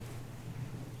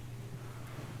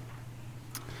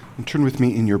And turn with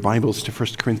me in your Bibles to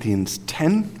 1 Corinthians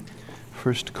 10.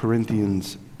 1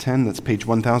 Corinthians 10, that's page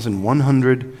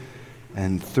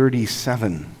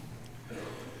 1137.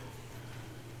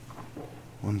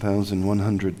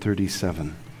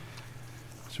 1137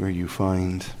 is where you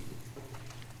find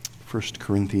 1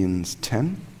 Corinthians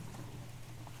 10.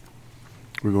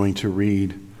 We're going to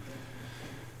read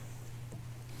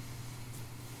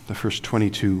the first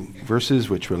 22 verses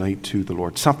which relate to the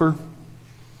Lord's Supper.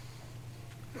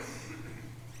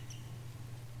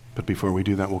 But before we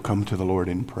do that, we'll come to the Lord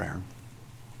in prayer.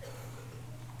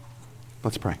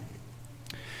 Let's pray.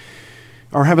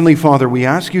 Our Heavenly Father, we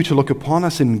ask you to look upon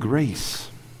us in grace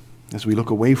as we look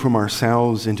away from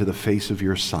ourselves into the face of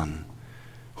your Son,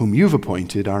 whom you've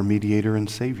appointed our mediator and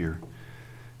Savior,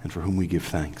 and for whom we give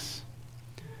thanks.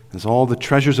 As all the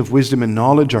treasures of wisdom and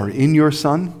knowledge are in your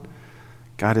Son,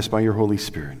 guide us by your Holy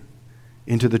Spirit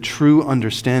into the true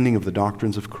understanding of the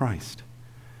doctrines of Christ.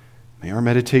 May our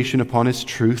meditation upon his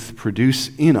truth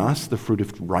produce in us the fruit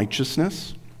of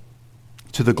righteousness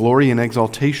to the glory and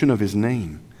exaltation of his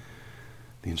name,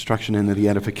 the instruction and the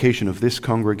edification of this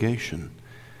congregation,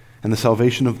 and the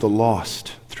salvation of the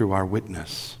lost through our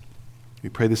witness. We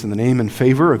pray this in the name and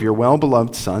favor of your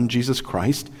well-beloved Son, Jesus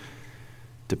Christ,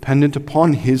 dependent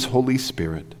upon his Holy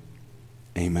Spirit.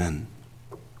 Amen.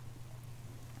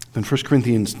 Then 1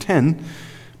 Corinthians 10,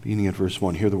 beginning at verse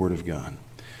 1, hear the word of God.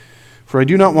 For I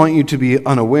do not want you to be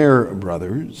unaware,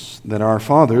 brothers, that our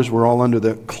fathers were all under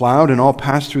the cloud and all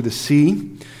passed through the sea,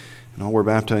 and all were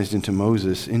baptized into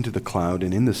Moses, into the cloud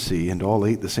and in the sea, and all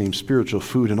ate the same spiritual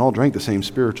food and all drank the same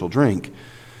spiritual drink.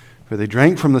 For they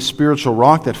drank from the spiritual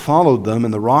rock that followed them,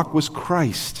 and the rock was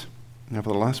Christ.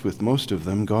 Nevertheless, with most of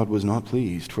them God was not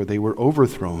pleased, for they were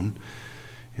overthrown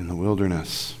in the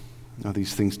wilderness. Now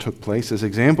these things took place as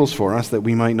examples for us, that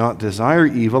we might not desire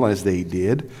evil as they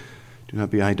did. Do not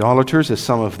be idolaters, as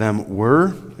some of them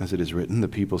were. As it is written, the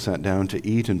people sat down to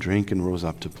eat and drink and rose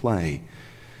up to play.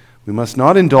 We must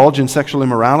not indulge in sexual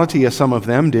immorality, as some of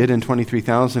them did, and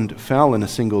 23,000 fell in a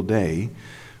single day.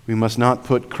 We must not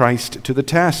put Christ to the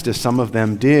test, as some of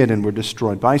them did and were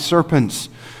destroyed by serpents,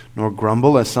 nor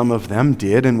grumble, as some of them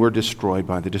did and were destroyed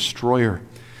by the destroyer.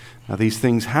 Now these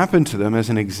things happened to them as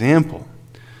an example,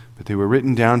 but they were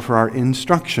written down for our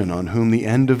instruction, on whom the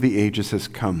end of the ages has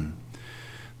come.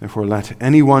 Therefore let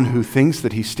anyone who thinks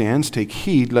that he stands take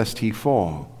heed lest he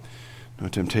fall. No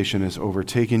temptation has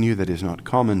overtaken you that is not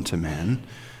common to man.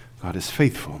 God is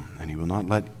faithful, and he will not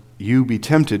let you be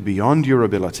tempted beyond your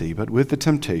ability, but with the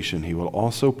temptation he will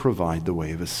also provide the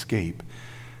way of escape,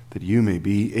 that you may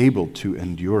be able to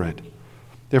endure it.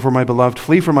 Therefore, my beloved,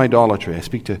 flee from idolatry. I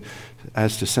speak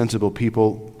as to sensible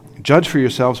people. Judge for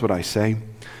yourselves what I say.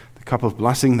 The cup of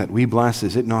blessing that we bless,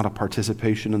 is it not a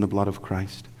participation in the blood of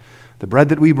Christ? The bread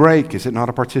that we break, is it not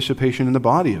a participation in the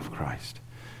body of Christ?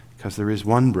 Because there is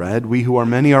one bread, we who are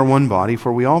many are one body,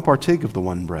 for we all partake of the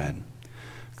one bread.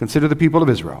 Consider the people of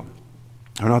Israel.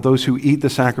 Are not those who eat the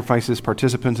sacrifices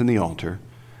participants in the altar?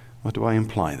 What do I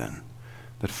imply then?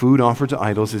 That food offered to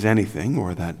idols is anything,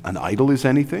 or that an idol is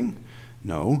anything?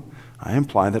 No, I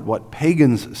imply that what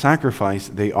pagans sacrifice,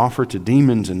 they offer to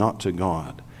demons and not to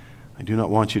God. I do not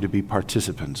want you to be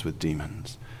participants with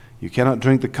demons. You cannot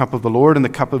drink the cup of the Lord and the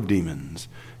cup of demons.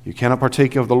 You cannot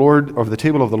partake of the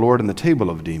table of the Lord and the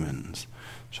table of demons.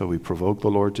 Shall we provoke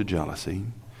the Lord to jealousy?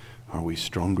 Are we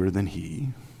stronger than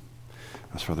he?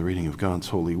 As for the reading of God's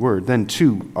holy word, then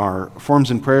to our Forms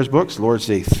and Prayers books, Lord's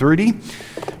Day 30.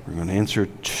 We're going to answer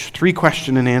 3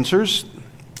 question and answers,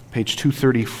 page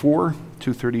 234,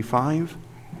 235.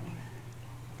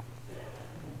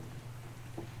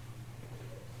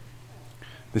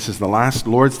 This is the last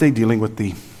Lord's Day dealing with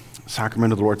the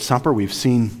sacrament of the Lord's Supper. We've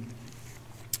seen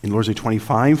in Lord's Day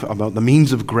 25 about the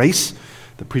means of grace,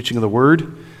 the preaching of the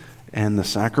word, and the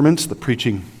sacraments. The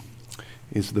preaching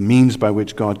is the means by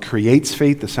which God creates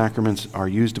faith. The sacraments are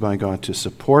used by God to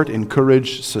support,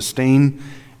 encourage, sustain,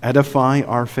 edify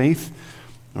our faith.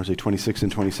 Lord's Day 26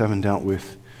 and 27 dealt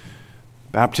with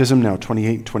baptism, now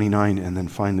 28, 29, and then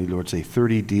finally Lord's Day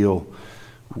 30 deal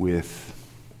with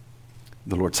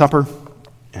the Lord's Supper.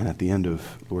 And at the end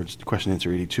of Lord's Question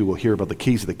Answer 82, we'll hear about the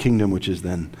keys of the kingdom, which is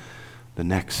then the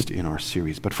next in our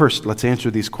series. But first, let's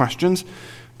answer these questions,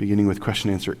 beginning with Question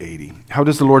Answer 80. How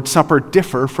does the Lord's Supper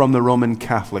differ from the Roman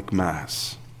Catholic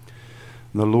Mass?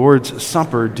 The Lord's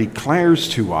Supper declares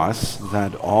to us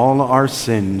that all our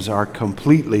sins are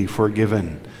completely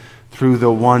forgiven through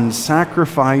the one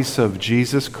sacrifice of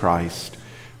Jesus Christ,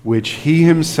 which he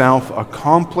himself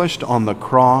accomplished on the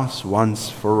cross once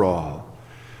for all.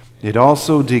 It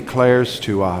also declares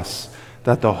to us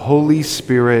that the Holy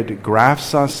Spirit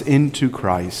grafts us into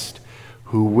Christ,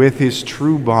 who with his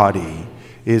true body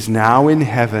is now in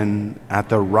heaven at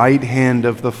the right hand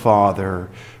of the Father,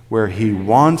 where he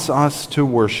wants us to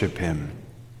worship him.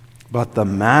 But the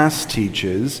Mass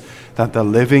teaches that the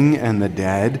living and the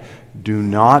dead do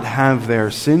not have their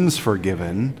sins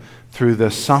forgiven through the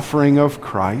suffering of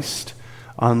Christ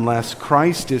unless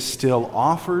Christ is still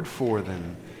offered for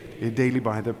them daily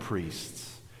by the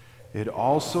priests. It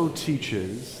also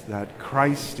teaches that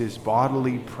Christ is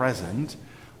bodily present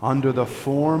under the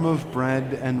form of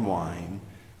bread and wine,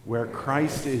 where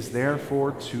Christ is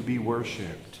therefore to be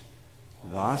worshipped.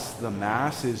 Thus, the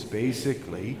Mass is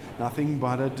basically nothing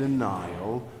but a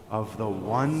denial of the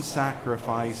one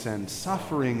sacrifice and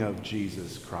suffering of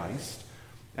Jesus Christ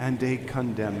and a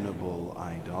condemnable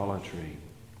idolatry.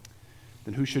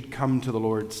 Then who should come to the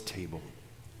Lord's table?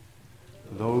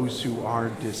 Those who are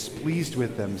displeased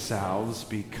with themselves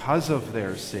because of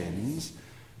their sins,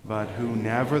 but who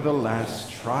nevertheless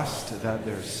trust that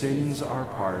their sins are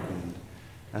pardoned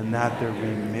and that their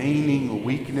remaining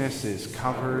weakness is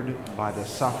covered by the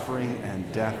suffering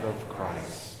and death of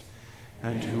Christ,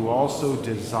 and who also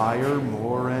desire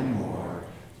more and more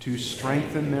to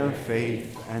strengthen their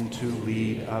faith and to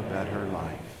lead a better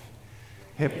life.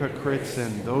 Hypocrites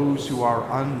and those who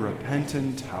are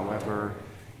unrepentant, however,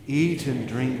 eat and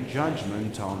drink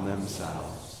judgment on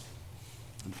themselves.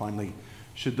 And finally,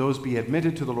 should those be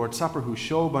admitted to the Lord's Supper who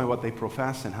show by what they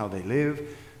profess and how they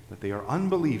live that they are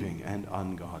unbelieving and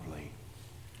ungodly?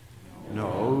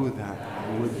 No,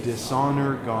 that would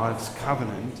dishonor God's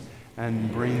covenant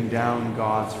and bring down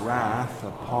God's wrath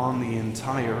upon the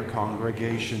entire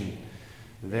congregation.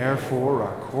 Therefore,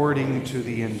 according to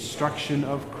the instruction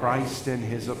of Christ and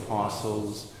his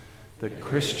apostles, the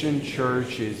Christian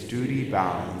church is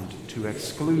duty-bound to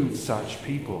exclude such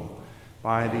people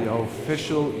by the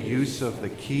official use of the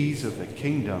keys of the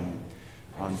kingdom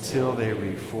until they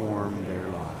reform their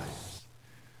lives.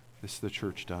 This the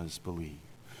church does believe.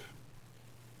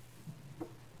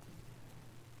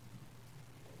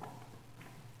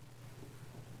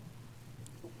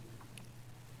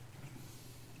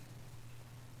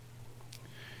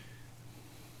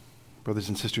 Brothers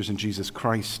and sisters in Jesus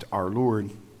Christ, our Lord,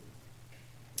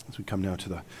 as we come now to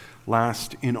the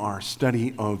last in our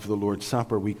study of the Lord's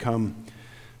Supper, we come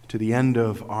to the end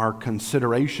of our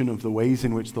consideration of the ways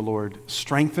in which the Lord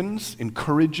strengthens,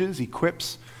 encourages,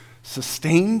 equips,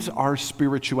 sustains our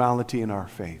spirituality and our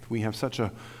faith. We have such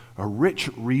a rich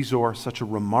resource, such a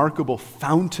remarkable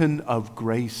fountain of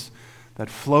grace that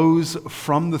flows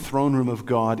from the throne room of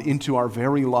God into our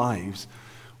very lives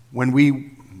when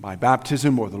we, by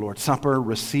baptism or the Lord's Supper,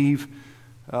 receive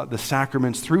the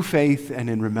sacraments through faith and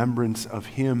in remembrance of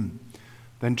him.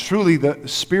 Then truly the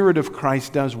Spirit of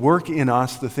Christ does work in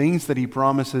us the things that he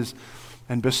promises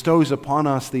and bestows upon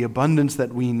us the abundance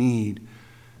that we need,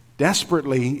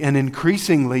 desperately and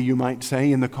increasingly, you might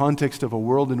say, in the context of a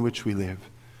world in which we live.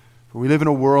 For we live in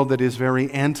a world that is very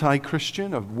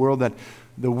anti-Christian, a world that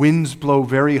the winds blow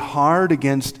very hard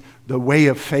against the way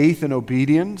of faith and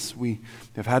obedience. We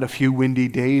have had a few windy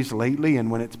days lately,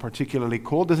 and when it's particularly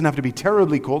cold, it doesn't have to be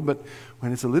terribly cold, but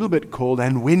when it's a little bit cold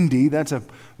and windy, that's a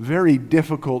very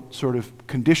difficult sort of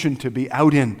condition to be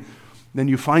out in. Then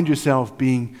you find yourself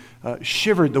being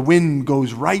shivered. The wind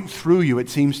goes right through you. It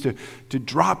seems to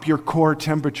drop your core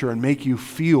temperature and make you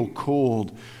feel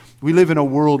cold. We live in a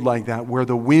world like that, where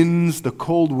the winds, the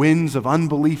cold winds of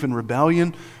unbelief and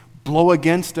rebellion, blow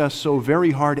against us so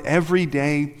very hard every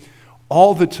day,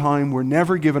 all the time. We're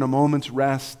never given a moment's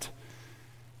rest.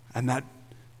 And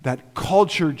that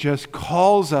culture just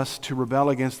calls us to rebel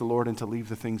against the Lord and to leave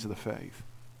the things of the faith.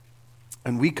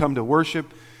 And we come to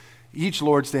worship each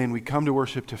Lord's Day, and we come to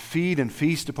worship to feed and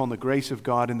feast upon the grace of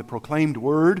God in the proclaimed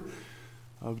word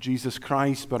of Jesus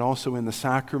Christ, but also in the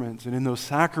sacraments. And in those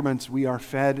sacraments we are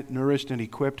fed, nourished, and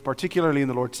equipped, particularly in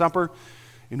the Lord's Supper,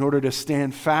 in order to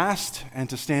stand fast and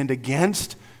to stand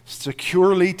against,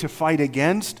 securely to fight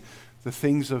against the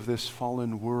things of this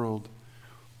fallen world.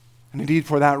 And indeed,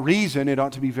 for that reason, it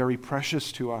ought to be very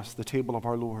precious to us, the table of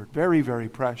our Lord. Very, very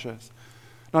precious.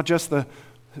 Not just the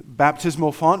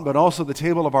baptismal font, but also the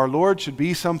table of our Lord should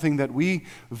be something that we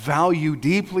value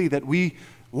deeply, that we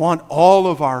want all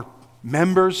of our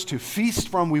members to feast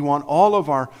from. We want all of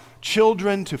our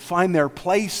children to find their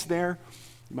place there.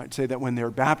 You might say that when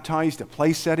they're baptized, a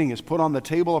place setting is put on the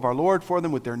table of our Lord for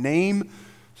them with their name.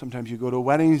 Sometimes you go to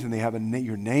weddings and they have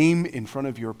your name in front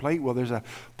of your plate. Well, there's a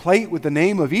plate with the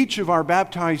name of each of our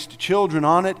baptized children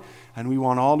on it, and we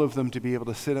want all of them to be able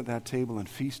to sit at that table and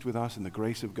feast with us in the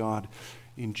grace of God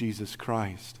in Jesus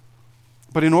Christ.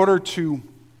 But in order to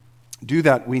do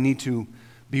that, we need to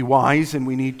be wise, and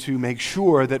we need to make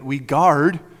sure that we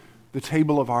guard the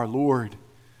table of our Lord.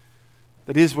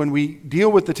 That is, when we deal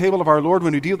with the table of our Lord,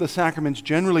 when we deal with the sacraments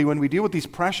generally, when we deal with these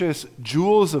precious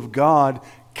jewels of God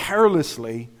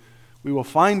carelessly, we will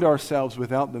find ourselves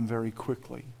without them very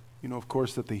quickly. You know, of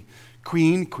course, that the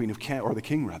King of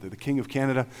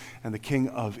Canada and the King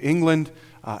of England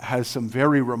has some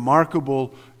very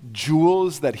remarkable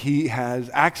jewels that he has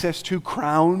access to,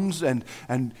 crowns and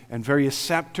various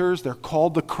scepters. They're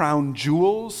called the crown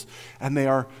jewels, and they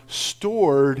are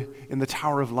stored in the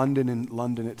Tower of London in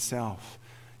London itself.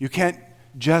 You can't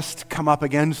just come up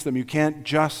against them. You can't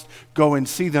just go and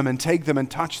see them and take them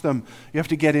and touch them. You have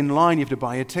to get in line. You have to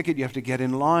buy a ticket. You have to get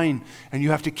in line. And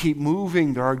you have to keep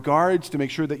moving. There are guards to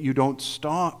make sure that you don't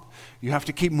stop. You have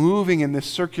to keep moving in this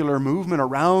circular movement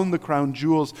around the crown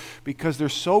jewels because they're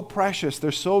so precious.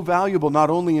 They're so valuable, not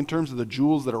only in terms of the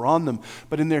jewels that are on them,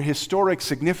 but in their historic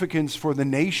significance for the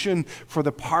nation, for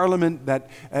the parliament that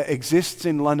exists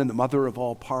in London, the mother of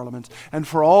all parliaments, and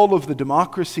for all of the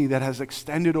democracy that has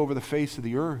extended over the face of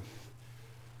the earth.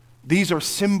 These are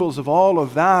symbols of all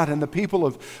of that, and the people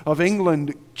of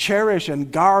England cherish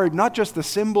and guard not just the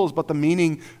symbols, but the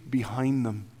meaning behind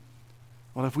them.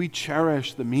 Well, if we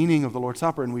cherish the meaning of the Lord's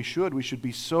Supper, and we should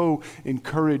be so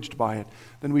encouraged by it,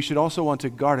 then we should also want to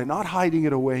guard it, not hiding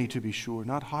it away, to be sure,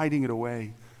 not hiding it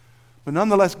away, but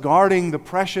nonetheless guarding the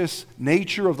precious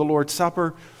nature of the Lord's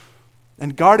Supper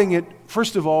and guarding it,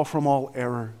 first of all, from all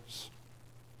errors.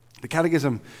 The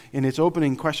Catechism, in its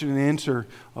opening question and answer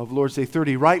of Lord's Day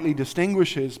 30, rightly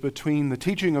distinguishes between the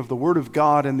teaching of the Word of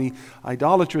God and the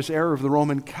idolatrous error of the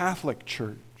Roman Catholic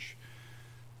Church.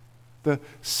 The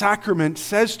sacrament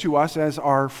says to us, as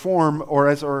our form or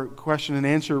as our question and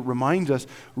answer reminds us,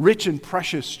 rich and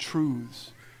precious truths.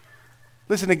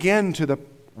 Listen again to the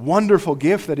wonderful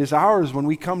gift that is ours when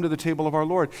we come to the table of our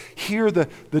Lord. Hear the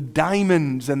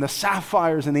diamonds and the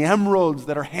sapphires and the emeralds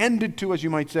that are handed to us, you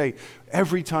might say,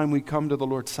 every time we come to the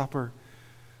Lord's Supper.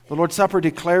 The Lord's Supper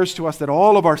declares to us that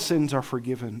all of our sins are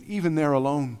forgiven, even there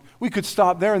alone. We could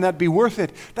stop there and that'd be worth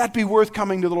it. That'd be worth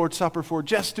coming to the Lord's Supper for,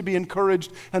 just to be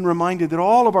encouraged and reminded that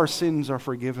all of our sins are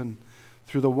forgiven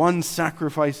through the one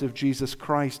sacrifice of Jesus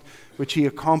Christ, which He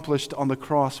accomplished on the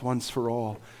cross once for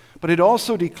all. But it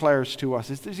also declares to us,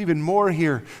 there's even more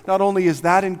here. Not only is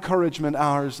that encouragement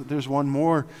ours, there's one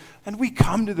more. And we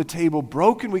come to the table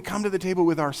broken. We come to the table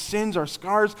with our sins, our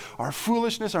scars, our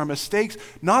foolishness, our mistakes,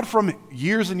 not from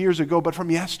years and years ago, but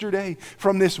from yesterday,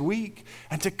 from this week.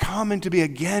 And to come and to be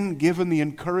again given the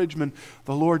encouragement,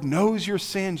 the Lord knows your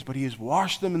sins, but He has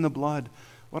washed them in the blood.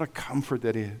 What a comfort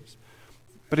that is.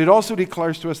 But it also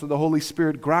declares to us that the Holy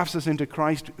Spirit grafts us into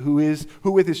Christ, who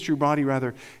with His true body,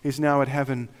 is now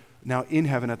in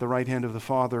heaven at the right hand of the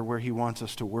Father, where He wants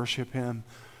us to worship Him.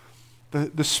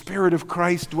 The Spirit of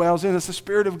Christ dwells in us, the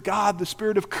Spirit of God, the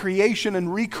Spirit of creation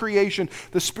and recreation,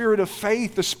 the Spirit of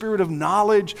faith, the Spirit of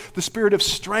knowledge, the Spirit of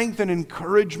strength and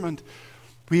encouragement.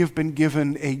 We have been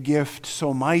given a gift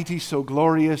so mighty, so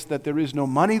glorious, that there is no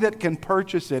money that can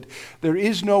purchase it. There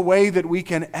is no way that we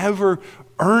can ever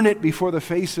earn it before the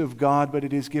face of God, but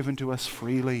it is given to us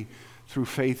freely through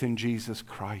faith in Jesus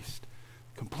Christ.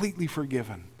 Completely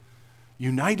forgiven.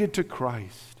 United to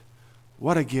Christ.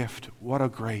 What a gift, what a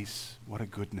grace, what a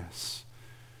goodness.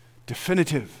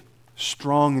 Definitive,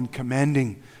 strong, and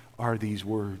commending are these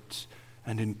words,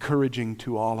 and encouraging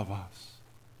to all of us.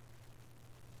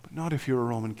 But not if you're a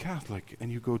Roman Catholic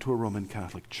and you go to a Roman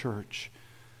Catholic church.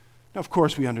 Now, of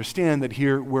course, we understand that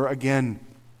here we're again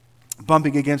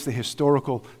bumping against the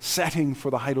historical setting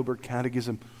for the Heidelberg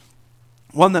Catechism,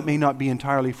 one that may not be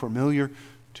entirely familiar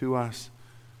to us,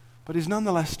 but is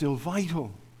nonetheless still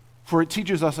vital. For it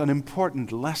teaches us an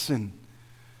important lesson.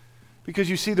 Because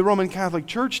you see, the Roman Catholic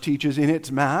Church teaches in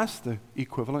its Mass, the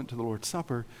equivalent to the Lord's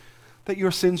Supper, that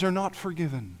your sins are not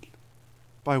forgiven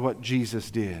by what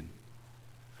Jesus did.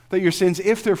 That your sins,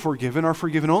 if they're forgiven, are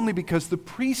forgiven only because the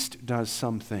priest does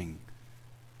something.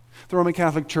 The Roman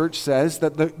Catholic Church says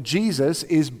that Jesus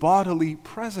is bodily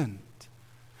present.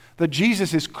 That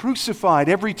Jesus is crucified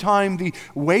every time the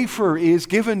wafer is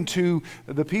given to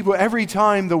the people, every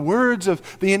time the words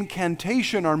of the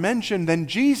incantation are mentioned, then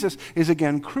Jesus is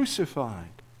again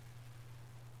crucified.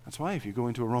 That's why if you go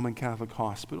into a Roman Catholic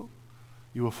hospital,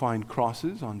 you will find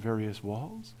crosses on various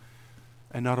walls.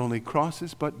 And not only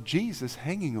crosses, but Jesus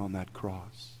hanging on that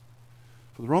cross.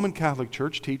 For the Roman Catholic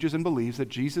Church teaches and believes that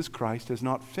Jesus Christ has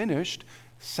not finished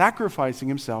sacrificing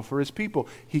Himself for His people.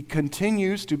 He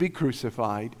continues to be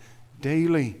crucified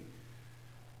daily.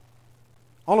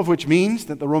 All of which means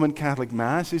that the Roman Catholic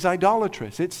Mass is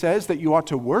idolatrous. It says that you ought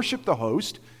to worship the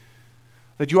host,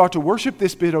 that you ought to worship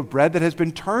this bit of bread that has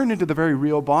been turned into the very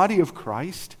real body of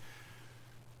Christ,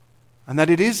 and that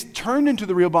it is turned into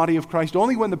the real body of Christ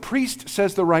only when the priest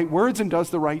says the right words and does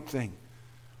the right thing.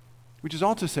 Which is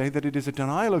all to say that it is a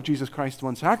denial of Jesus Christ,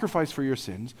 one sacrifice for your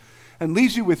sins, and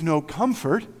leaves you with no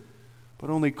comfort, but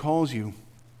only calls you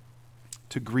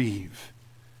to grieve.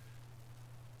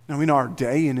 Now, in our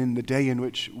day and in the day in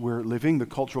which we're living, the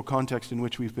cultural context in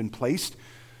which we've been placed,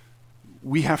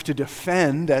 we have to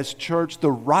defend as church the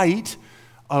right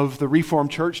of the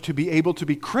Reformed Church to be able to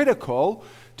be critical,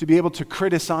 to be able to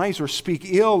criticize or speak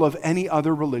ill of any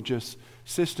other religious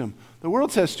system. The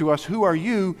world says to us, who are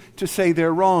you to say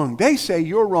they're wrong? They say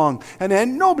you're wrong. And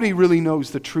then nobody really knows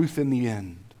the truth in the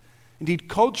end. Indeed,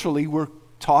 culturally, we're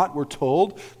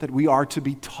told that we are to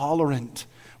be tolerant.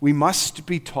 We must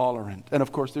be tolerant. And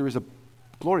of course, there is a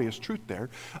glorious truth there,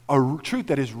 a truth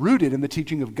that is rooted in the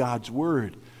teaching of God's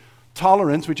Word.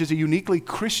 Tolerance, which is a uniquely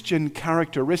Christian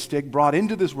characteristic brought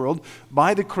into this world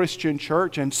by the Christian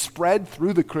church and spread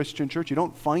through the Christian church. You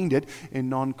don't find it in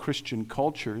non-Christian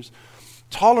cultures.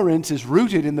 Tolerance is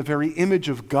rooted in the very image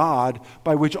of God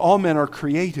by which all men are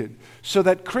created, so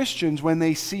that Christians, when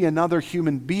they see another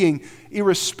human being,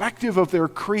 irrespective of their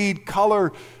creed,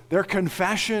 color, their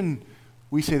confession,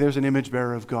 we say there's an image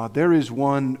bearer of God. There is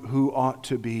one who ought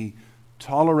to be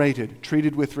tolerated,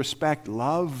 treated with respect,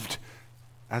 loved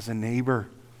as a neighbor.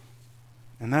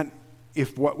 And that,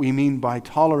 if what we mean by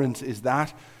tolerance is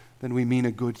that, then we mean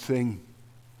a good thing.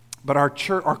 But our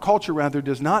culture rather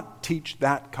does not teach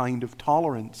that kind of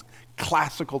tolerance,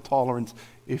 classical tolerance,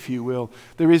 if you will.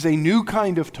 There is a new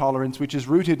kind of tolerance which is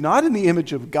rooted not in the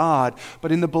image of God,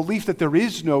 but in the belief that there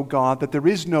is no God, that there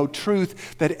is no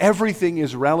truth, that everything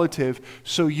is relative,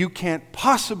 so you can't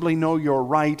possibly know you're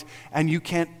right, and you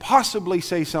can't possibly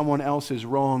say someone else is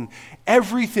wrong.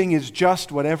 Everything is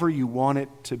just whatever you want it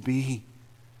to be.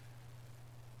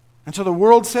 And so the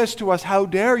world says to us, how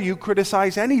dare you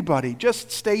criticize anybody?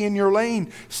 Just stay in your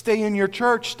lane, stay in your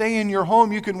church, stay in your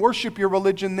home. You can worship your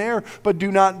religion there, but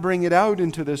do not bring it out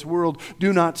into this world.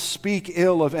 Do not speak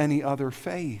ill of any other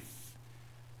faith.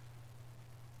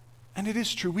 And it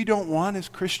is true, we don't want as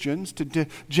Christians to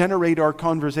degenerate our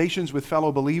conversations with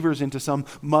fellow believers into some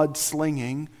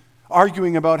mudslinging,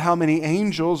 arguing about how many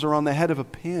angels are on the head of a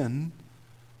pin.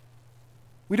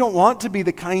 We don't want to be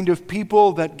the kind of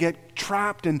people that get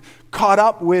trapped and caught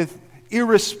up with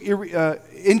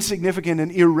insignificant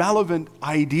and irrelevant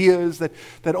ideas that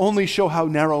only show how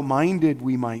narrow-minded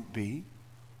we might be.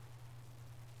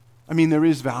 I mean, there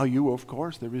is value, of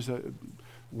course. There is a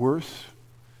worth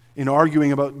in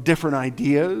arguing about different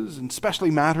ideas, and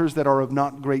especially matters that are of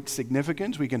not great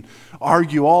significance. We can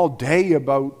argue all day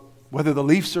about whether the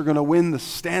Leafs are going to win the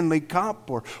Stanley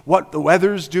Cup, or what the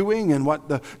weather's doing and what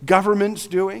the government's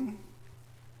doing.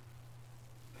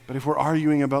 But if we're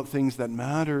arguing about things that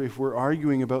matter, if we're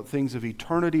arguing about things of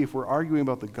eternity, if we're arguing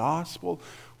about the gospel,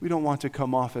 we don't want to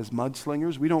come off as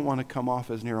mudslingers. We don't want to come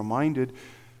off as narrow-minded.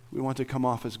 We want to come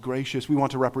off as gracious. We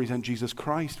want to represent Jesus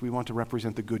Christ. We want to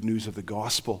represent the good news of the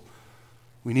gospel.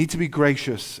 We need to be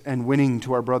gracious and winning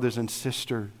to our brothers and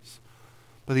sisters.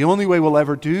 But the only way we'll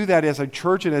ever do that as a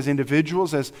church and as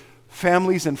individuals, as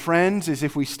families and friends, is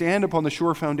if we stand upon the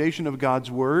sure foundation of God's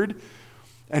Word,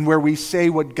 and where we say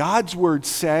what God's Word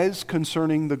says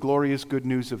concerning the glorious good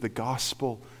news of the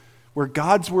gospel. Where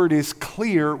God's Word is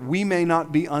clear, we may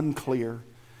not be unclear.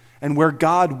 And where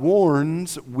God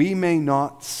warns, we may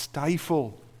not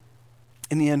stifle.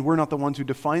 In the end, we're not the ones who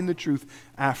define the truth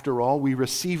after all. We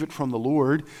receive it from the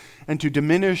Lord. And to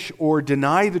diminish or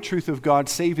deny the truth of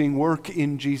God's saving work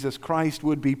in Jesus Christ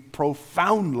would be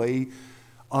profoundly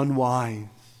unwise.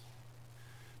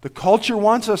 The culture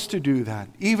wants us to do that.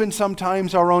 Even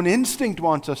sometimes our own instinct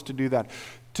wants us to do that.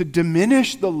 To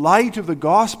diminish the light of the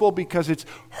gospel because it's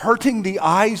hurting the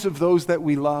eyes of those that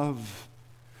we love.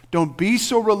 Don't be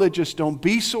so religious. Don't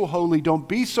be so holy. Don't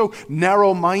be so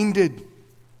narrow-minded.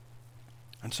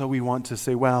 And so we want to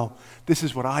say, well, this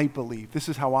is what I believe. This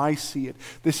is how I see it.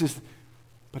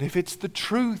 But if it's the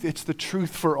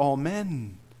truth for all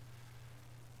men.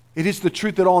 It is the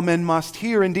truth that all men must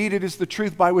hear. Indeed, it is the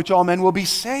truth by which all men will be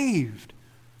saved.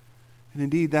 And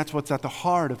indeed, that's what's at the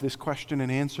heart of this question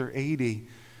and answer 80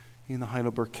 in the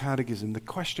Heidelberg Catechism. The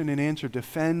question and answer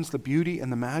defends the beauty and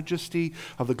the majesty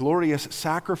of the glorious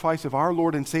sacrifice of our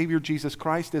Lord and Savior Jesus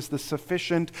Christ as the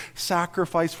sufficient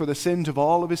sacrifice for the sins of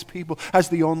all of His people, as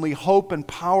the only hope and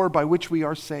power by which we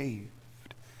are saved.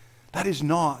 That is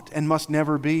not and must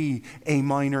never be a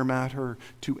minor matter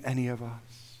to any of us.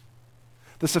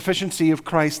 The sufficiency of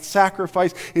Christ's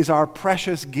sacrifice is our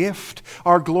precious gift,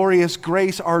 our glorious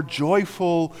grace, our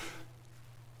joyful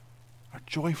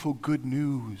good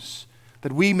news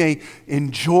that we may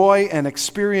enjoy and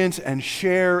experience and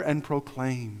share and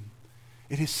proclaim.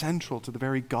 It is central to the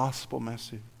very gospel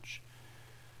message.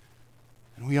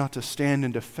 And we ought to stand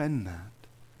and defend that.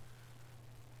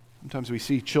 Sometimes we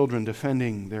see children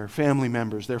defending their family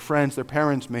members, their friends, their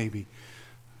parents maybe.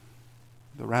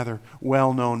 The rather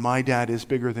well-known, my dad is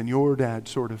bigger than your dad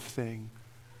sort of thing.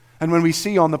 And when we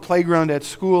see on the playground at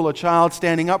school a child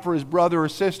standing up for his brother or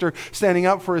sister, standing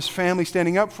up for his family,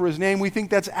 standing up for his name, we think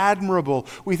that's admirable.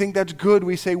 We think that's good.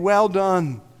 We say, well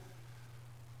done.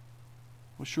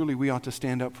 Well, surely we ought to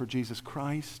stand up for Jesus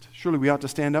Christ. Surely we ought to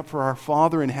stand up for our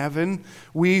Father in heaven.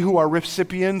 We who are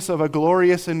recipients of a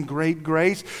glorious and great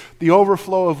grace, the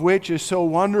overflow of which is so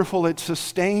wonderful it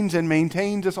sustains and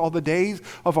maintains us all the days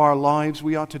of our lives.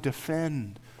 We ought to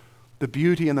defend the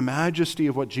beauty and the majesty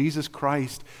of what Jesus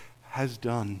Christ has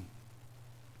done.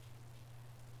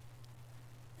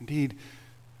 Indeed,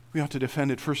 we ought to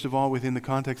defend it first of all within the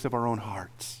context of our own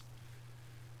hearts.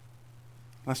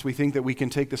 Lest we think that we can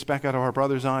take the speck out of our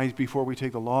brother's eyes before we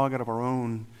take the log out of our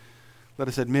own, let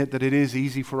us admit that it is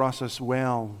easy for us as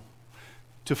well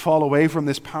to fall away from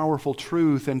this powerful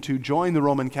truth and to join the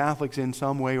Roman Catholics in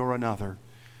some way or another.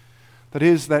 That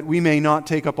is, that we may not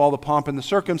take up all the pomp and the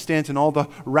circumstance and all the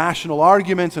rational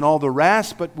arguments and all the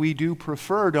rest, but we do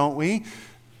prefer, don't we,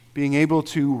 being able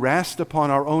to rest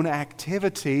upon our own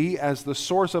activity as the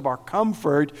source of our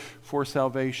comfort for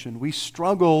salvation. We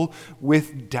struggle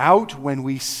with doubt when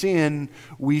we sin.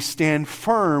 We stand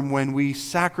firm when we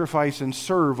sacrifice and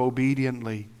serve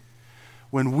obediently.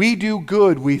 When we do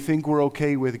good, we think we're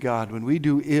okay with God. When we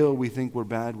do ill, we think we're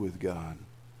bad with God.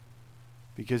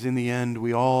 Because in the end,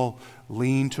 we all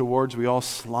lean towards, we all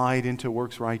slide into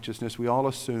works righteousness. We all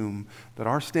assume that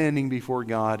our standing before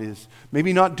God is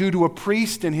maybe not due to a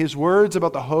priest and his words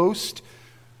about the host,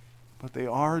 but they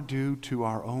are due to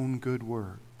our own good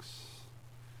works.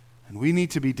 And we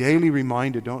need to be daily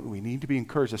reminded, don't we? We need to be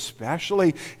encouraged,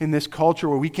 especially in this culture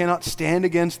where we cannot stand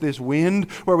against this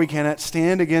wind, where we cannot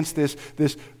stand against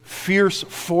this fierce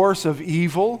force of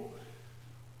evil.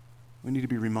 We need to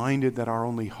be reminded that our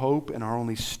only hope and our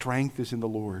only strength is in the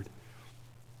Lord.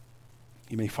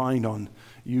 You may find on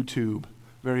YouTube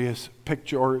various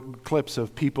picture or clips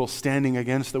of people standing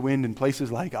against the wind in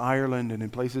places like Ireland and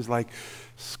in places like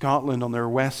Scotland on their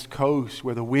west coast,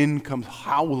 where the wind comes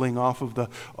howling off of the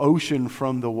ocean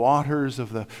from the waters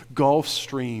of the Gulf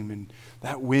Stream, and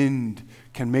that wind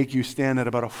can make you stand at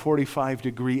about a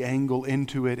 45-degree angle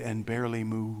into it and barely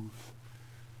move.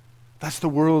 That's the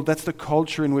world, that's the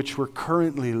culture in which we're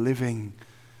currently living.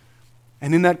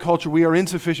 And in that culture, we are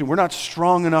insufficient. We're not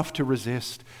strong enough to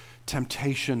resist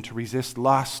temptation, to resist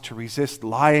lust, to resist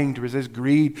lying, to resist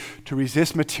greed, to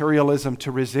resist materialism,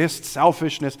 to resist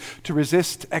selfishness, to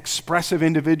resist expressive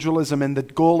individualism and the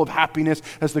goal of happiness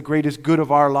as the greatest good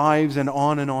of our lives, and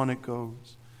on it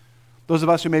goes. Those of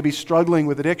us who may be struggling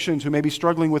with addictions, who may be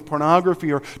struggling with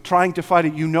pornography or trying to fight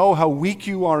it, you know how weak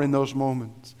you are in those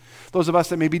moments. Those of us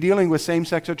that may be dealing with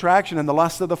same-sex attraction and the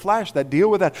lust of the flesh, that deal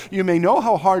with that, you may know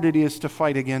how hard it is to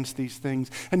fight against these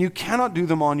things. And you cannot do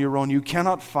them on your own. You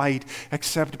cannot fight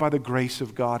except by the grace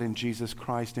of God in Jesus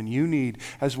Christ. And you need,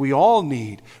 as we all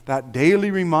need, that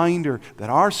daily reminder that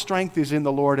our strength is in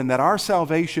the Lord and that our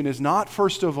salvation is not,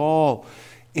 first of all,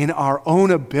 in our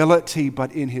own ability,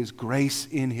 but in His grace,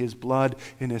 in His blood,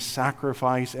 in His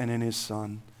sacrifice, and in His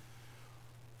Son.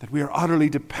 That we are utterly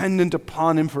dependent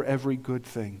upon Him for every good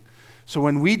thing. So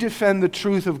when we defend the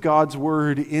truth of God's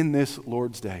Word in this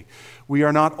Lord's Day, we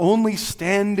are not only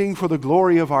standing for the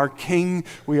glory of our King,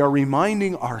 we are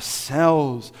reminding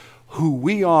ourselves who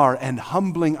we are and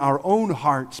humbling our own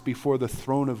hearts before the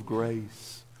throne of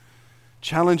grace,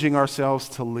 challenging ourselves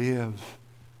to live.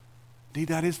 Indeed,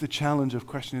 that is the challenge of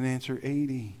question and answer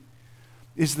 80.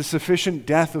 Is the sufficient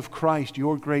death of Christ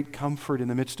your great comfort in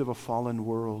the midst of a fallen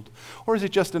world? Or is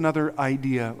it just another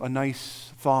idea, a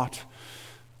nice thought,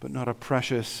 but not a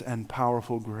precious and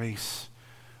powerful grace?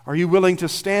 Are you willing to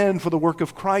stand for the work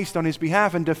of Christ on His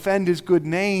behalf and defend His good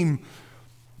name?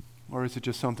 Or is it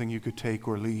just something you could take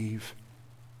or leave?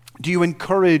 Do you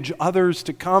encourage others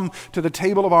to come to the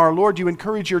table of our Lord? Do you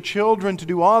encourage your children to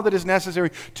do all that is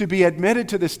necessary to be admitted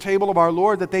to this table of our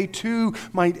Lord, that they too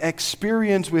might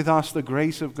experience with us the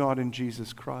grace of God in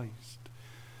Jesus Christ?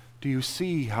 Do you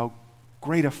see how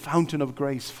great a fountain of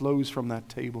grace flows from that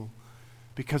table?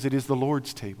 Because it is the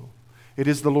Lord's table. It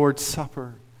is the Lord's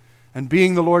Supper. And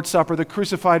being the Lord's Supper, the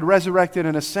crucified, resurrected,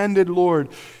 and ascended Lord,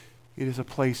 it is a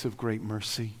place of great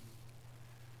mercy.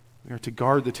 We are to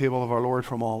guard the table of our Lord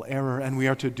from all error, and we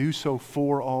are to do so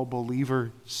for all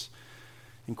believers.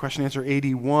 In question answer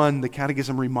 81, the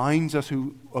Catechism reminds us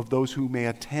of those who may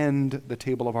attend the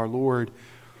table of our Lord.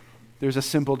 There's a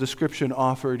simple description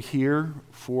offered here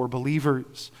for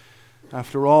believers.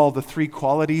 After all, the three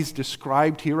qualities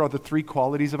described here are the three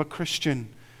qualities of a Christian.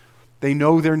 They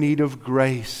know their need of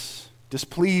grace,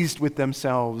 displeased with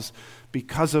themselves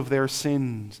because of their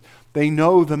sins. They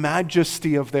know the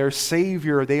majesty of their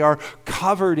Savior. They are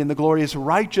covered in the glorious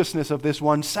righteousness of this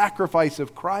one sacrifice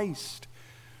of Christ.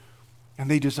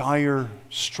 And they desire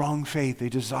strong faith. They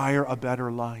desire a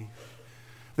better life.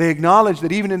 They acknowledge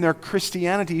that even in their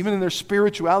Christianity, even in their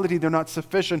spirituality, they're not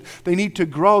sufficient. They need to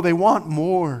grow. They want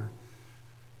more.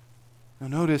 Now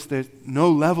notice that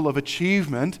no level of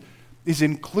achievement is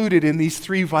included in these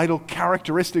three vital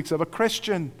characteristics of a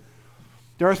Christian.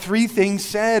 There are three things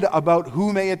said about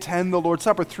who may attend the Lord's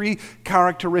Supper, three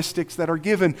characteristics that are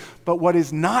given. But what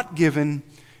is not given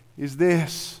is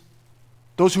this: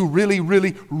 those who really,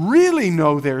 really, really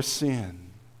know their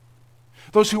sin.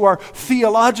 Those who are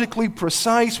theologically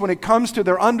precise when it comes to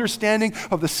their understanding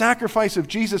of the sacrifice of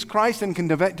Jesus Christ and can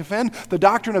defend the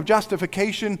doctrine of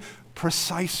justification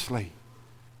precisely.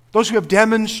 Those who have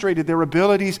demonstrated their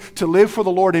abilities to live for the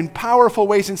Lord in powerful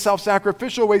ways, in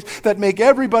self-sacrificial ways that make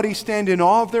everybody stand in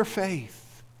awe of their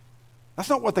faith. That's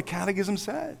not what the Catechism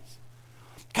says.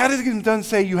 Catechism doesn't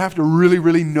say you have to really,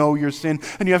 really know your sin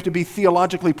and you have to be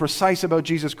theologically precise about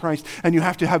Jesus Christ and you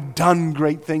have to have done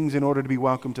great things in order to be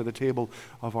welcome to the table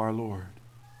of our Lord.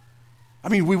 I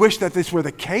mean, we wish that this were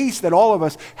the case, that all of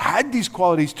us had these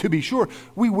qualities, to be sure.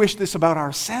 We wish this about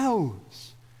ourselves.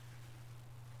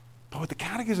 But what the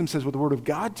Catechism says, what the Word of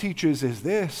God teaches is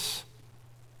this: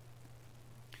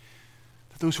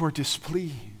 that those who are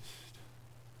displeased,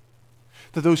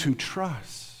 that those who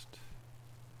trust,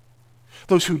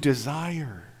 those who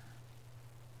desire,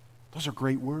 those are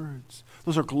great words.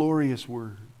 Those are glorious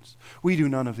words. We do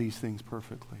none of these things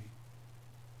perfectly.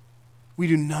 We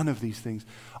do none of these things.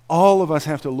 All of us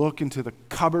have to look into the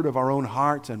cupboard of our own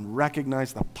hearts and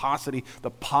recognize the paucity, the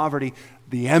poverty,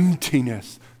 the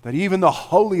emptiness that even the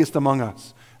holiest among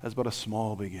us has but a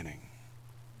small beginning.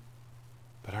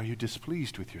 But are you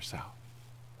displeased with yourself?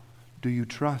 Do you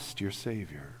trust your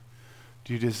Savior?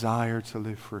 Do you desire to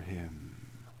live for Him?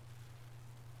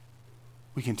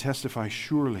 We can testify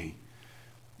surely,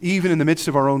 even in the midst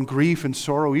of our own grief and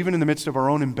sorrow, even in the midst of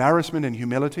our own embarrassment and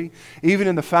humility, even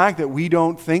in the fact that we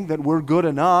don't think that we're good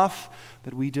enough,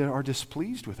 that we are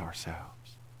displeased with ourselves.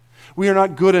 We are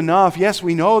not good enough. Yes,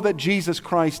 we know that Jesus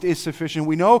Christ is sufficient.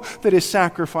 We know that His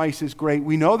sacrifice is great.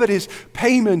 We know that His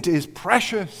payment is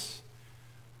precious.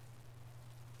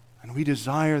 And we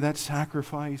desire that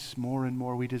sacrifice more and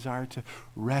more. We desire to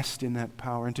rest in that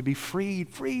power and to be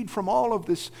freed from all of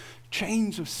this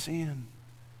chains of sin.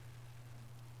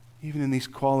 Even in these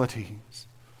qualities,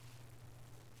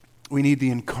 we need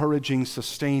the encouraging,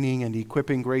 sustaining, and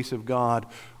equipping grace of God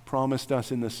promised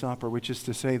us in the supper, which is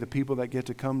to say the people that get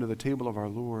to come to the table of our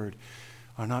Lord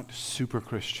are not super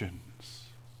Christians.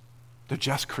 They're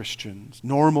just Christians,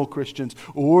 normal Christians,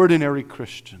 ordinary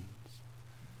Christians,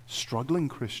 struggling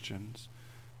Christians,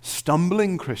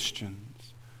 stumbling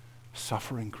Christians,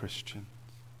 suffering Christians.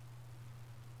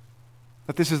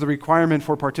 That this is the requirement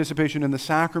for participation in the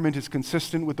sacrament is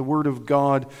consistent with the Word of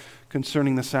God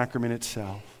concerning the sacrament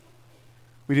itself.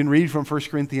 We didn't read from 1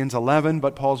 Corinthians 11,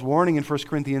 but Paul's warning in 1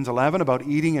 Corinthians 11 about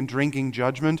eating and drinking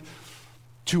judgment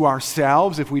to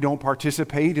ourselves if we don't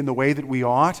participate in the way that we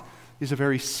ought is a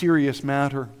very serious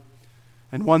matter,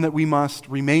 and one that we must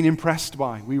remain impressed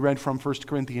by. We read from 1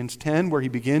 Corinthians 10 where he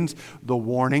begins the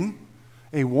warning,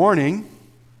 a warning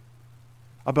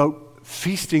about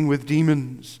feasting with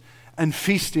demons and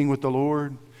feasting with the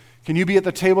Lord. Can you be at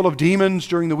the table of demons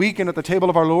during the week and at the table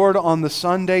of our Lord on the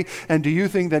Sunday? And do you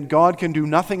think that God can do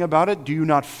nothing about it? Do you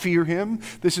not fear Him?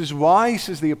 This is why,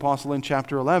 says the apostle in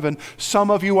chapter 11, some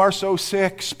of you are so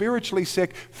sick, spiritually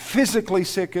sick, physically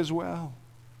sick as well.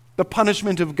 The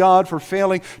punishment of God for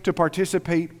failing to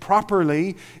participate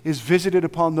properly is visited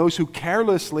upon those who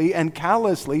carelessly and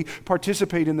callously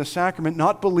participate in the sacrament,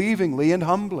 not believingly and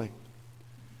humbly.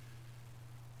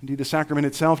 Indeed, the sacrament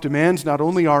itself demands not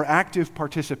only our active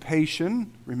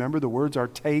participation, remember the words are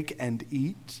take and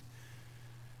eat,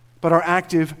 but our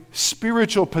active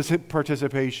spiritual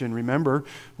participation. Remember,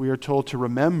 we are told to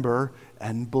remember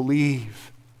and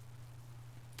believe.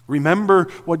 Remember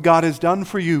what God has done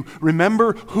for you.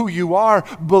 Remember who you are.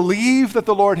 Believe that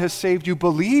the Lord has saved you.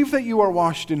 Believe that you are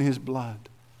washed in His blood.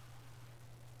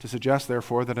 To suggest,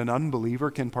 therefore, that an unbeliever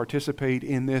can participate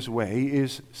in this way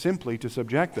is simply to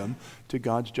subject them to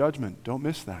God's judgment. Don't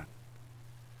miss that.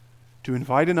 To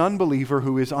invite an unbeliever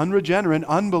who is unregenerate,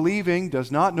 unbelieving,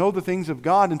 does not know the things of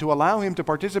God, and to allow him to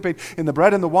participate in the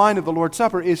bread and the wine of the Lord's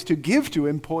Supper is to give to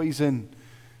him poison,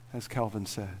 as Calvin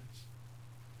says.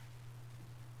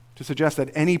 To suggest that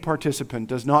any participant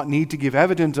does not need to give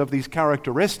evidence of these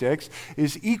characteristics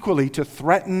is equally to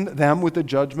threaten them with the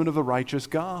judgment of the righteous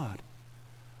God.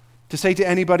 To say to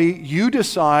anybody, you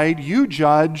decide, you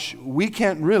judge, we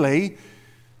can't really,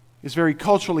 is very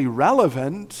culturally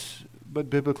relevant, but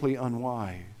biblically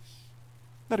unwise.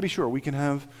 Now, to be sure, we can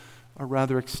have a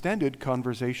rather extended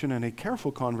conversation and a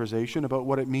careful conversation about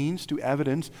what it means to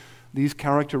evidence these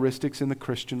characteristics in the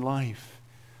Christian life.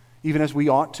 Even as we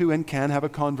ought to and can have a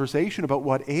conversation about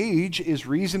what age is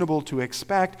reasonable to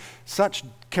expect such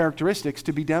characteristics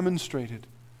to be demonstrated.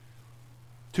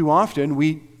 Too often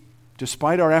we,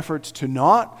 despite our efforts to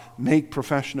not make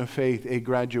profession of faith a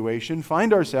graduation,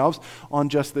 find ourselves on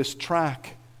just this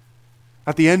track,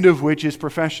 at the end of which is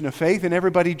profession of faith, and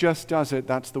everybody just does it.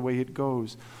 That's the way it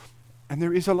goes. And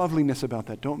there is a loveliness about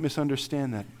that. Don't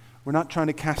misunderstand that. We're not trying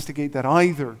to castigate that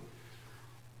either.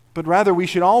 But rather, we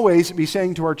should always be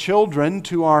saying to our children,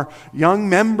 to our young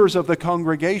members of the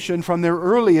congregation from their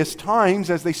earliest times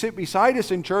as they sit beside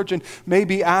us in church and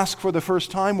maybe ask for the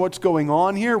first time, what's going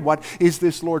on here? What is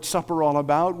this Lord's Supper all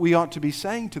about? We ought to be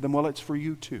saying to them, well, it's for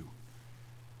you too.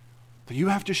 But you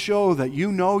have to show that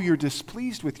you know you're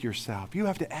displeased with yourself. You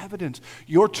have to evidence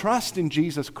your trust in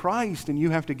Jesus Christ, and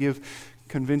you have to give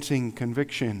convincing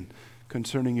conviction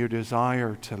concerning your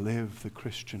desire to live the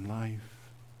Christian life.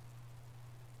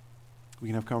 We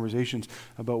can have conversations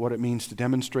about what it means to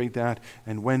demonstrate that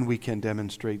and when we can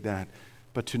demonstrate that.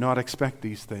 But to not expect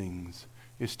these things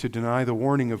is to deny the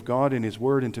warning of God in His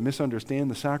Word and to misunderstand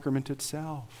the sacrament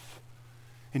itself.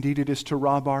 Indeed, it is to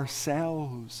rob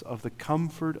ourselves of the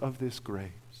comfort of this grace.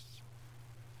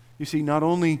 You see, not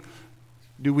only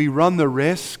do we run the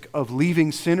risk of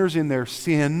leaving sinners in their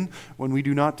sin when we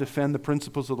do not defend the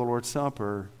principles of the Lord's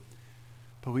Supper,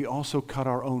 but we also cut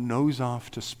our own nose off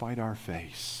to spite our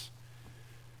face.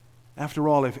 After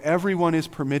all, if everyone is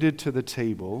permitted to the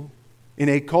table in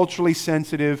a culturally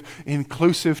sensitive,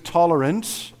 inclusive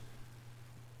tolerance,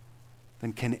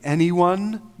 then can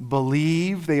anyone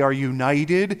believe they are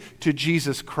united to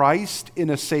Jesus Christ in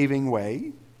a saving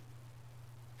way?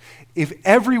 If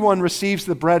everyone receives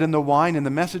the bread and the wine, and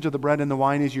the message of the bread and the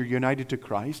wine is you're united to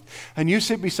Christ, and you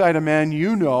sit beside a man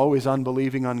you know is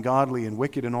unbelieving, ungodly, and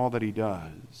wicked in all that he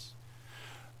does,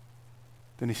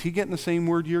 then is he getting the same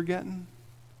word you're getting?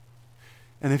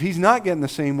 And if he's not getting the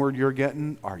same word you're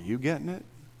getting, are you getting it?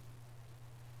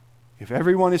 If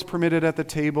everyone is permitted at the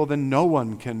table, then no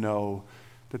one can know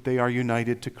that they are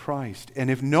united to Christ.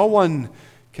 And if no one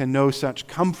can know such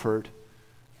comfort,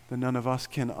 then none of us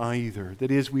can either. That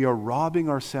is, we are robbing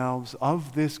ourselves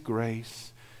of this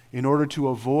grace in order to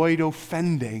avoid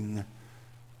offending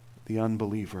the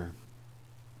unbeliever.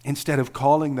 Instead of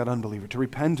calling that unbeliever to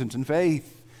repentance and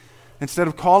faith, instead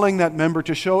of calling that member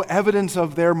to show evidence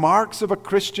of their marks of a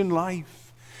Christian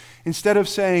life, instead of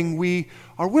saying, we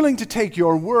are willing to take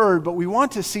your word, but we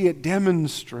want to see it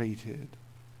demonstrated.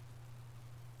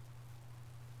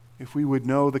 If we would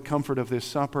know the comfort of this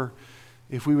supper,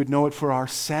 if we would know it for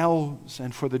ourselves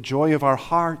and for the joy of our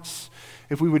hearts,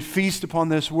 if we would feast upon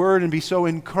this word and be so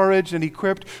encouraged and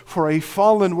equipped for a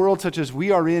fallen world such as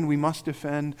we are in, we must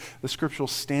defend the scriptural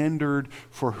standard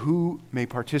for who may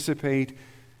participate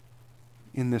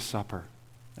in this supper.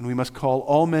 And we must call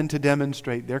all men to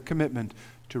demonstrate their commitment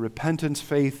to repentance,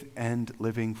 faith, and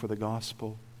living for the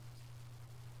gospel.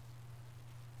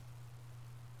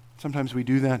 Sometimes we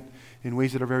do that in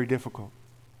ways that are very difficult.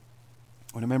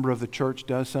 When a member of the church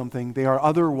does something, they are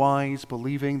otherwise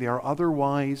believing, they are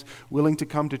otherwise willing to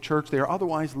come to church, they are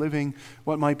otherwise living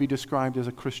what might be described as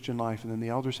a Christian life. And then the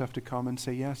elders have to come and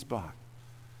say, yes,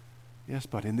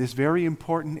 but in this very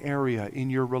important area, in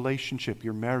your relationship,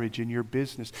 your marriage, in your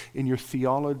business, in your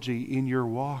theology, in your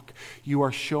walk, you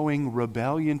are showing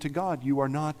rebellion to God. You are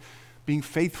not being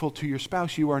faithful to your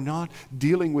spouse. You are not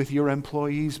dealing with your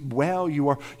employees well.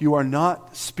 You are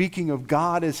not speaking of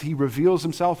God as He reveals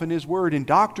Himself in His Word, in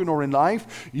doctrine or in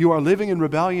life. You are living in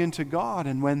rebellion to God.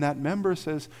 And when that member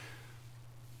says,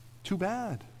 too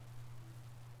bad,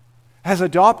 has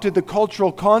adopted the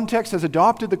cultural context, has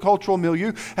adopted the cultural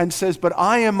milieu, and says, but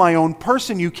I am my own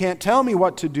person, you can't tell me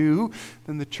what to do,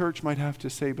 then the church might have to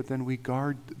say, but then we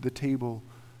guard the table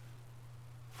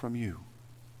from you.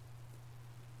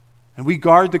 And we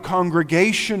guard the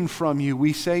congregation from you.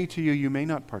 We say to you, you may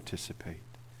not participate.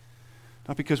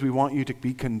 Not because we want you to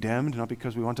be condemned, not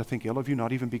because we want to think ill of you,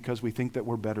 not even because we think that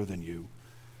we're better than you,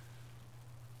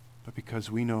 but because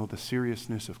we know the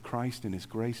seriousness of Christ and His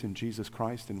grace in Jesus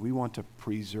Christ, and we want to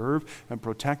preserve and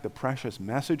protect the precious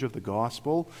message of the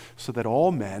gospel so that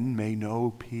all men may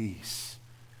know peace.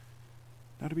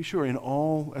 Now, to be sure,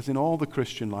 as in all the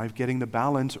Christian life, getting the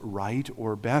balance right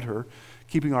or better,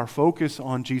 keeping our focus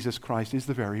on Jesus Christ is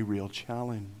the very real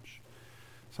challenge.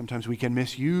 Sometimes we can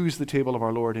misuse the table of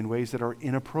our Lord in ways that are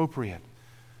inappropriate.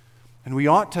 And we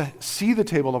ought to see the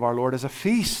table of our Lord as a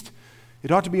feast. It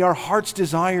ought to be our heart's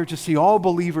desire to see all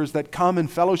believers that come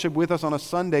and fellowship with us on a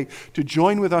Sunday to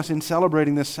join with us in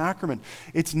celebrating this sacrament.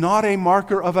 It's not a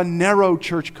marker of a narrow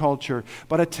church culture,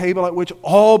 but a table at which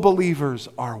all believers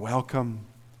are welcome.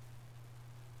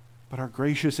 But our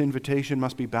gracious invitation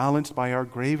must be balanced by our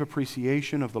grave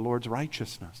appreciation of the Lord's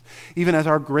righteousness. Even as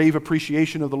our grave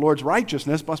appreciation of the Lord's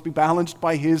righteousness must be balanced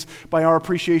by our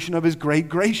appreciation of His great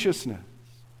graciousness.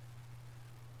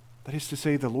 That is to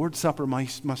say, the Lord's Supper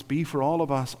must be for all of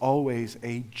us always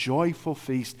a joyful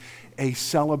feast, a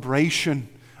celebration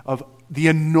of the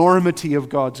enormity of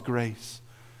God's grace.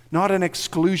 Not an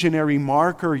exclusionary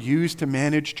marker used to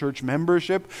manage church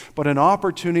membership, but an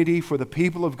opportunity for the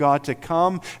people of God to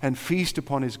come and feast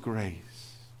upon His grace.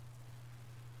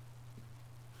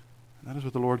 And that is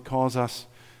what the Lord calls us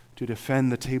to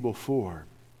defend the table for,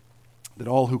 that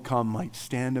all who come might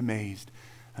stand amazed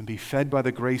and be fed by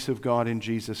the grace of God in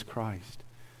Jesus Christ.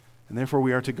 And therefore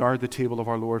we are to guard the table of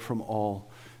our Lord from all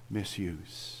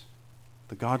misuse.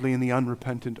 The godly and the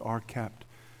unrepentant are kept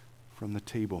from the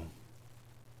table.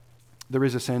 There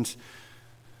is a sense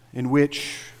in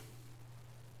which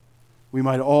we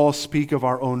might all speak of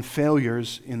our own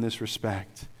failures in this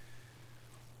respect.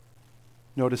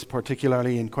 Notice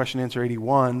particularly in question answer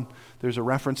 81, there's a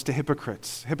reference to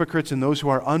hypocrites. Hypocrites and those who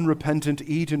are unrepentant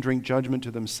eat and drink judgment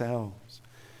to themselves.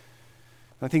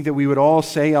 I think that we would all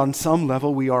say on some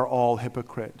level we are all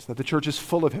hypocrites, that the church is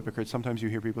full of hypocrites. Sometimes you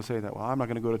hear people say that, well, I'm not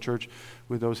going to go to church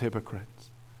with those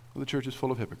hypocrites. Well, the church is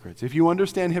full of hypocrites. If you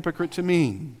understand hypocrite to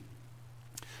mean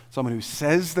someone who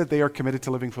says that they are committed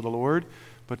to living for the Lord,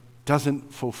 but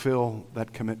doesn't fulfill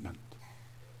that commitment.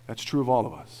 That's true of all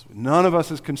of us. None of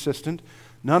us is consistent.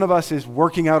 None of us is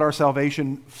working out our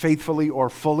salvation faithfully or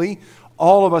fully.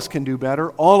 All of us can do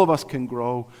better. All of us can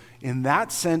grow. In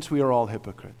that sense, we are all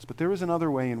hypocrites. But there is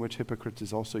another way in which hypocrites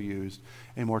is also used,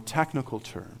 a more technical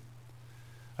term.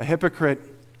 A hypocrite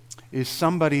is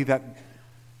somebody that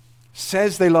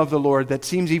says they love the Lord, that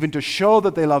seems even to show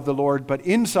that they love the Lord, but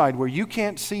inside, where you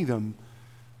can't see them,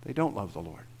 they don't love the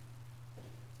Lord.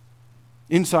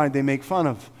 Inside, they make fun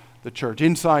of the church.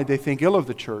 Inside, they think ill of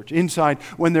the church. Inside,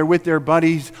 when they're with their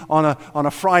buddies on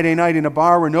a Friday night in a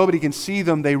bar where nobody can see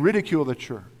them, they ridicule the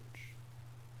church.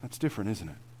 That's different, isn't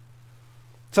it?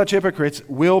 Such hypocrites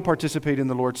will participate in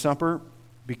the Lord's Supper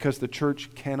because the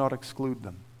church cannot exclude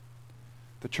them.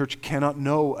 The church cannot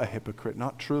know a hypocrite,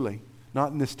 not truly.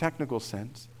 Not in this technical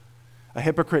sense. A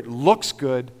hypocrite looks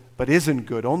good, but isn't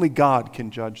good. Only God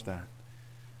can judge that.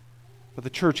 But the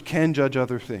church can judge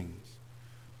other things.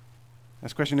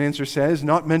 As question and answer says,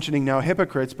 not mentioning now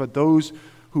hypocrites, but those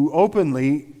who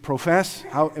openly profess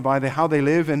how they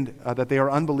live and that they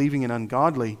are unbelieving and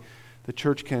ungodly, the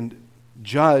church can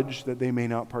judge that they may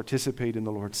not participate in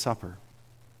the Lord's Supper.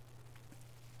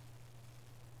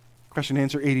 Question and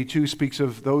answer 82 speaks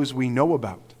of those we know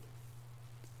about.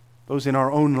 Those in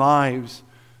our own lives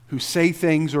who say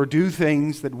things or do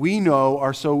things that we know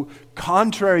are so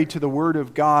contrary to the Word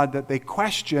of God that they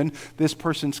question this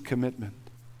person's commitment.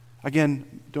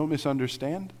 Again, don't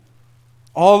misunderstand.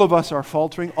 All of us are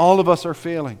faltering. All of us are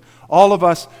failing. All of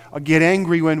us get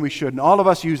angry when we shouldn't. All of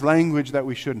us use language that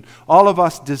we shouldn't. All of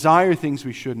us desire things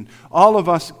we shouldn't. All of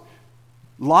us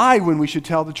lie when we should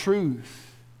tell the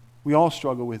truth. We all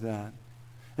struggle with that.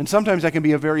 And sometimes that can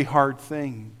be a very hard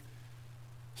thing.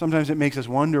 Sometimes it makes us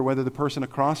wonder whether the person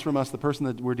across from us, the person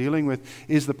that we're dealing with,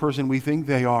 is the person we think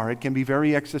they are. It can be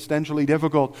very existentially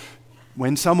difficult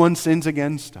when someone sins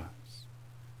against us.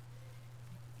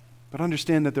 But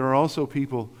understand that there are also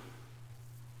people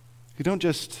who don't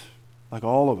just, like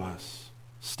all of us,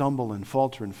 stumble and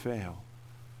falter and fail,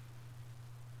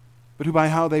 but who by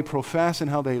how they profess and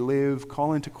how they live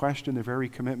call into question their very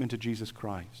commitment to Jesus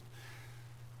Christ.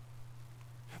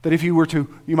 That if you were to,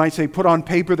 you might say, put on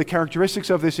paper the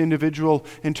characteristics of this individual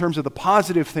in terms of the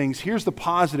positive things, here's the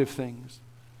positive things.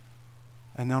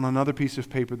 And on another piece of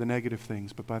paper, the negative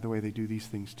things. But by the way, they do these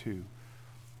things too.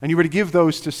 And you were to give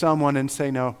those to someone and say,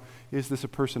 now, is this a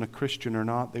person a Christian or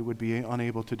not? They would be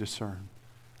unable to discern.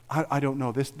 I don't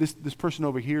know. This person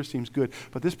over here seems good,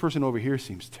 but this person over here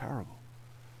seems terrible.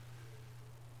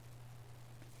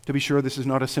 To be sure, this is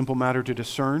not a simple matter to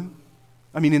discern.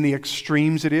 I mean, in the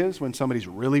extremes it is. When somebody's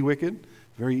really wicked,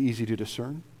 very easy to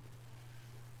discern.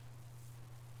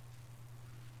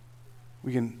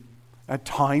 We can, at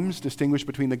times, distinguish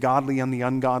between the godly and the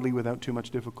ungodly without too much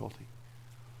difficulty.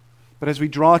 But as we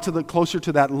draw closer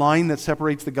to that line that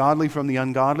separates the godly from the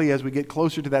ungodly, as we get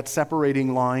closer to that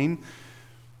separating line,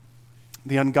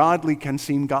 the ungodly can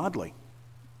seem godly,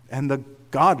 and the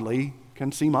godly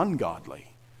can seem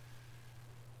ungodly.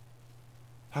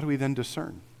 How do we then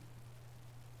discern?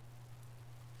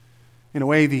 In a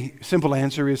way, the simple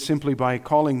answer is simply by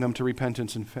calling them to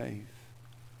repentance and faith.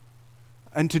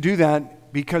 And to do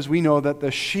that because we know that the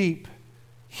sheep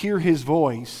hear his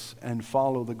voice and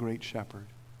follow the great shepherd.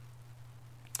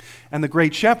 And the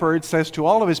great shepherd says to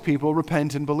all of his people,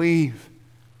 repent and believe.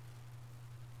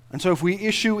 And so if we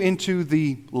issue into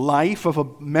the life of a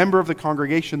member of the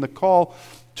congregation the call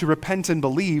to repent and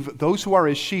believe, those who are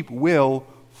his sheep will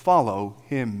follow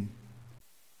him.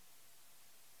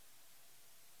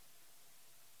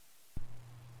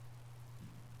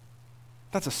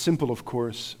 That's a simple, of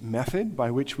course, method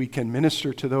by which we can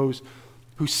minister to those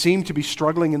who seem to be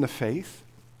struggling in the faith.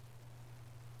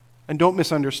 And don't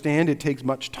misunderstand, it takes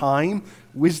much time,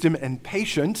 wisdom, and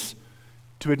patience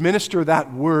to administer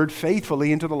that word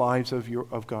faithfully into the lives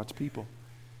of God's people.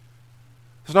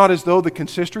 It's not as though the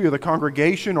consistory or the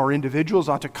congregation or individuals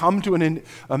ought to come to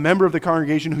a member of the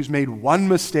congregation who's made one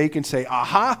mistake and say,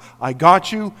 aha, I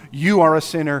got you, you are a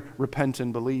sinner, repent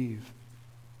and believe.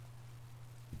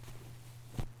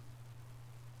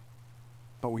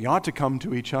 But we ought to come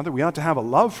to each other. We ought to have a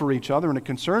love for each other and a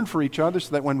concern for each other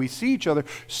so that when we see each other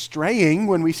straying,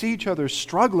 when we see each other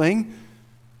struggling,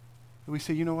 we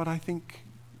say, you know what, I think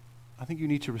you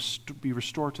need to be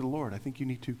restored to the Lord. I think you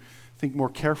need to think more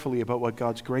carefully about what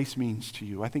God's grace means to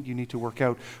you. I think you need to work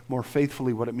out more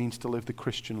faithfully what it means to live the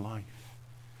Christian life.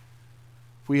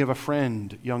 If we have a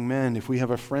friend, young men, if we have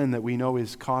a friend that we know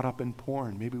is caught up in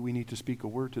porn, maybe we need to speak a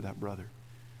word to that brother.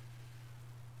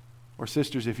 Or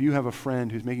sisters, if you have a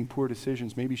friend who's making poor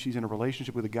decisions, maybe she's in a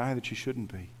relationship with a guy that she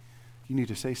shouldn't be, you need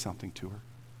to say something to her.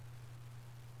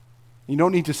 You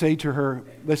don't need to say to her,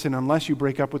 listen, unless you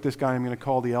break up with this guy, I'm going to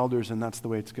call the elders and that's the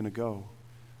way it's going to go.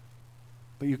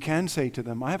 But you can say to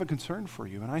them, I have a concern for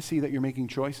you, and I see that you're making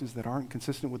choices that aren't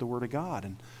consistent with the Word of God,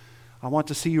 and I want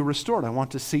to see you restored. I want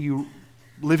to see you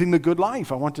living the good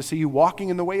life. I want to see you walking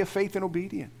in the way of faith and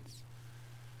obedience.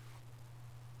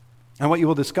 And what you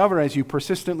will discover as you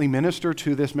persistently minister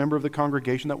to this member of the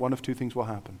congregation, that one of two things will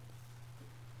happen.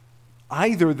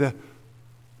 Either the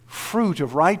fruit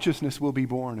of righteousness will be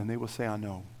born, and they will say, I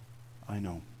know.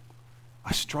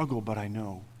 I struggle, but I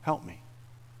know. Help me.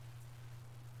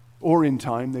 Or in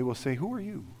time, they will say, who are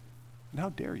you? And how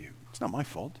dare you? It's not my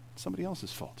fault. It's somebody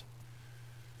else's fault.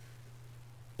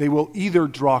 They will either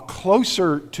draw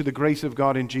closer to the grace of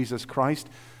God in Jesus Christ,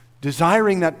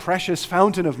 desiring that precious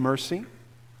fountain of mercy,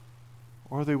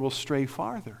 or they will stray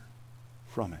farther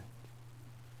from it.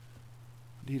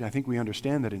 Indeed, I think we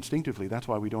understand that instinctively. That's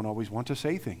why we don't always want to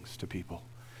say things to people.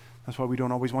 That's why we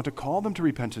don't always want to call them to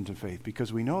repentance and faith,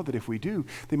 because we know that if we do,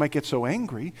 they might get so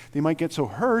angry, they might get so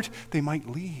hurt, they might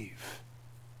leave.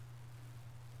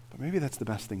 But maybe that's the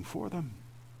best thing for them.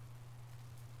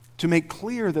 To make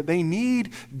clear that they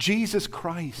need Jesus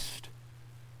Christ,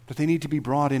 that they need to be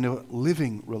brought into a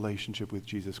living relationship with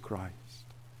Jesus Christ.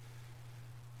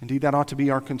 Indeed, that ought to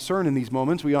be our concern in these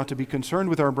moments. We ought to be concerned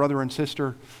with our brother and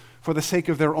sister for the sake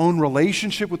of their own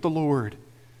relationship with the Lord,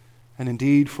 and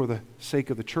indeed for the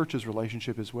sake of the church's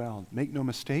relationship as well. Make no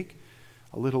mistake,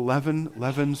 a little leaven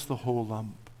leavens the whole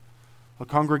lump. A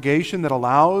congregation that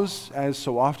allows, as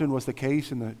so often was the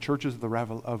case in the churches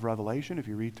of Revelation, if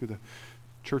you read through the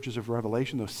churches of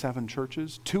Revelation, those 7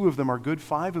 churches, 2 of them are good,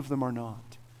 5 of them are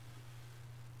not.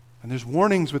 And there's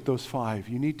warnings with those 5.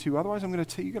 You need to, otherwise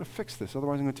you got to fix this,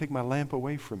 otherwise I'm going to take my lamp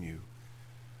away from you.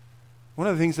 One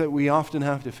of the things that we often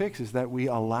have to fix is that we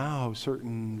allow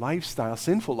certain lifestyles,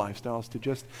 sinful lifestyles, to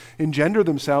just engender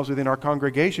themselves within our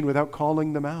congregation without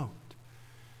calling them out.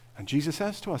 And Jesus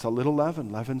says to us, a little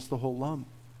leaven leavens the whole lump.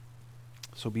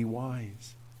 So be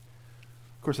wise.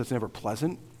 Of course, that's never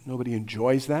pleasant. Nobody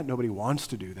enjoys that. Nobody wants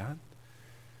to do that.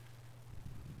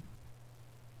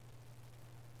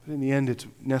 But in the end, it's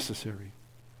necessary.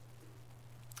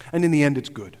 And in the end, it's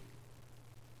good.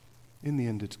 In the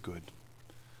end, it's good.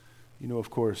 You know, of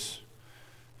course,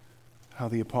 how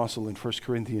the apostle in 1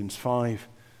 Corinthians 5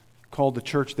 called the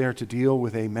church there to deal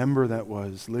with a member that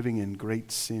was living in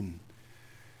great sin.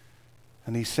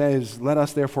 And he says, let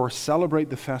us therefore celebrate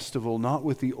the festival not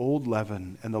with the old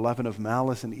leaven and the leaven of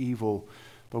malice and evil,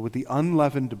 but with the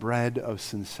unleavened bread of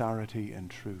sincerity and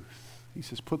truth. He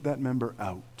says, put that member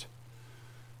out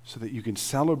so that you can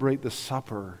celebrate the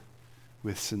supper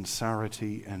with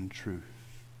sincerity and truth.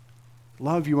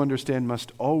 Love, you understand,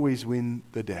 must always win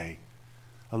the day.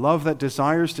 A love that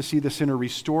desires to see the sinner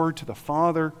restored to the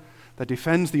Father, that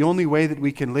defends the only way that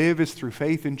we can live is through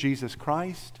faith in Jesus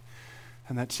Christ,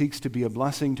 and that seeks to be a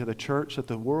blessing to the church that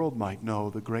the world might know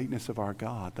the greatness of our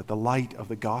God, that the light of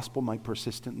the gospel might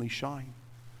persistently shine.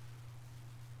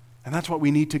 And that's what we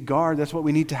need to guard. That's what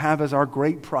we need to have as our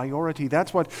great priority.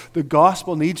 That's what the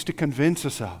gospel needs to convince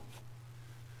us of.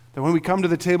 That when we come to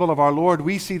the table of our Lord,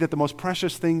 we see that the most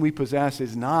precious thing we possess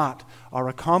is not our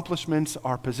accomplishments,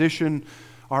 our position,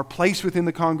 our place within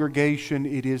the congregation.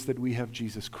 It is that we have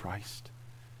Jesus Christ.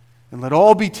 And let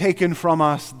all be taken from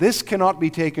us. This cannot be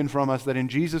taken from us, that in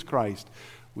Jesus Christ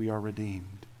we are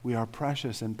redeemed. We are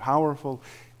precious and powerful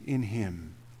in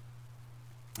Him.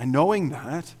 And knowing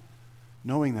that,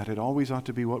 it always ought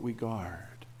to be what we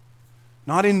guard.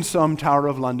 Not in some Tower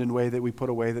of London way that we put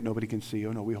away that nobody can see.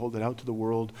 Oh no, we hold it out to the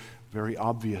world very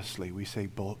obviously. We say,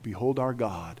 behold our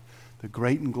God, the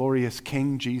great and glorious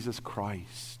King Jesus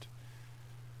Christ.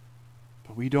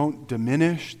 But we don't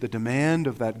diminish the demand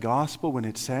of that gospel when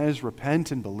it says,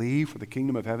 repent and believe, for the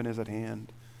kingdom of heaven is at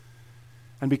hand.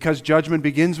 And because judgment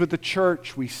begins with the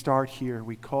church, we start here.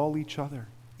 We call each other.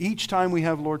 Each time we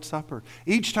have Lord's Supper,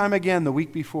 each time again the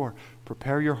week before,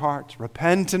 prepare your hearts,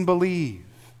 repent and believe,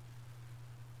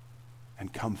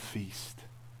 and come feast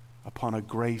upon a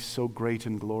grace so great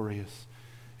and glorious.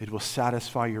 It will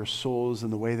satisfy your souls in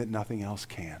the way that nothing else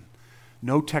can.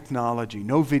 No technology,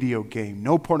 no video game,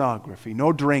 no pornography,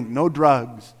 no drink, no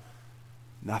drugs,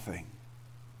 nothing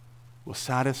will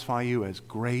satisfy you as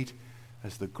great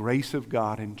as the grace of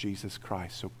God in Jesus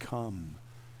Christ. So come,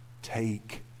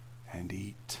 take, and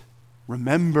eat.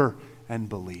 Remember and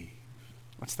believe.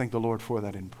 Let's thank the Lord for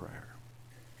that in prayer.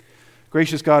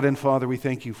 Gracious God and Father, we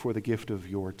thank you for the gift of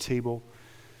your table.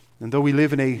 And though we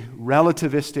live in a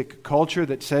relativistic culture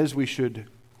that says we should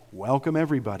welcome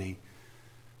everybody,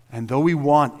 and though we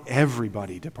want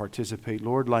everybody to participate,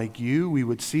 Lord, like you, we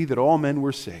would see that all men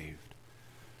were saved.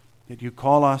 Yet you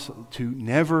call us to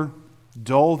never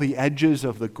dull the edges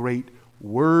of the great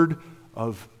word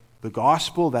of the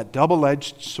gospel, that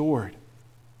double-edged sword,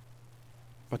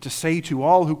 but to say to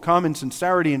all who come in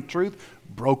sincerity and truth,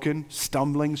 broken,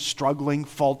 stumbling, struggling,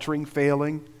 faltering,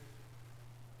 failing,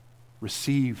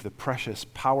 receive the precious,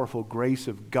 powerful grace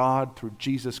of God through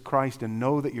Jesus Christ, and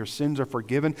know that your sins are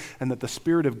forgiven and that the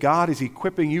Spirit of God is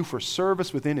equipping you for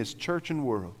service within His church and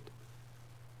world.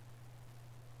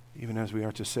 Even as we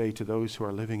are to say to those who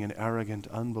are living in arrogant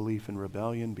unbelief and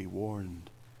rebellion, be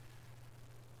warned.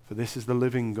 For this is the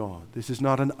living God. This is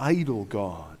not an idle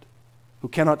God who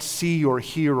cannot see or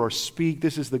hear or speak.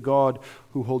 This is the God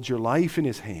who holds your life in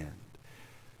His hand.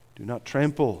 Do not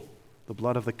trample the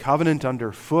blood of the covenant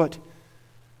underfoot,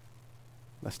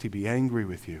 lest He be angry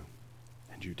with you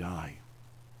and you die.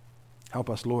 Help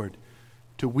us, Lord,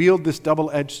 to wield this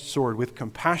double-edged sword with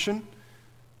compassion,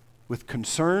 with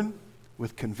concern,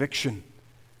 with conviction,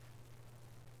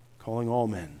 calling all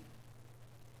men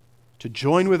to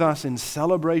join with us in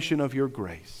celebration of your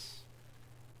grace.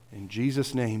 In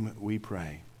Jesus' name we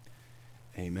pray.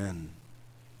 Amen.